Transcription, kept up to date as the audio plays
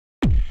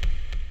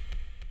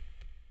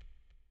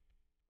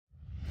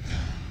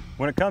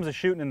When it comes to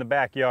shooting in the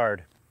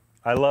backyard,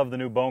 I love the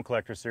new Bone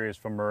Collector series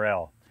from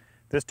Morrell.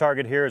 This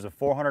target here is a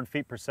 400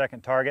 feet per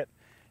second target.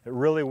 It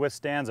really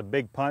withstands a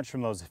big punch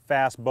from those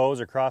fast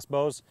bows or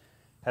crossbows.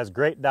 Has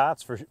great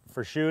dots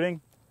for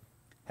shooting.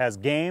 Has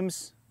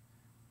games,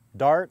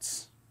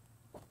 darts,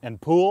 and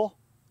pool.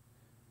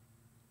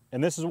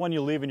 And this is one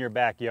you leave in your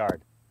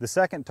backyard. The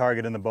second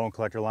target in the Bone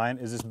Collector line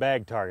is this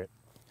bag target.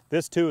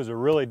 This too is a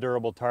really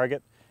durable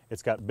target.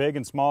 It's got big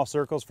and small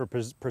circles for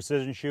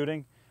precision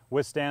shooting,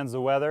 withstands the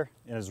weather,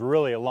 and is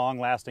really a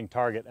long-lasting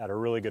target at a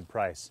really good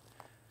price.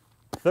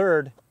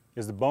 Third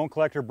is the Bone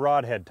Collector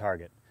broadhead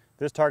target.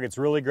 This target's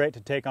really great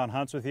to take on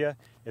hunts with you.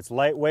 It's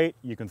lightweight,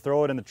 you can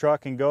throw it in the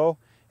truck and go.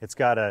 It's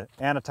got an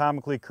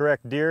anatomically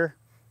correct deer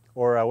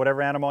or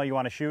whatever animal you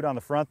want to shoot on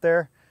the front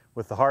there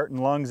with the heart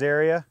and lungs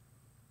area.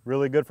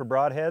 Really good for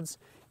broadheads.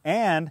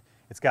 And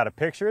it's got a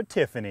picture of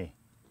Tiffany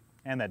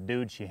and that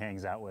dude she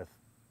hangs out with.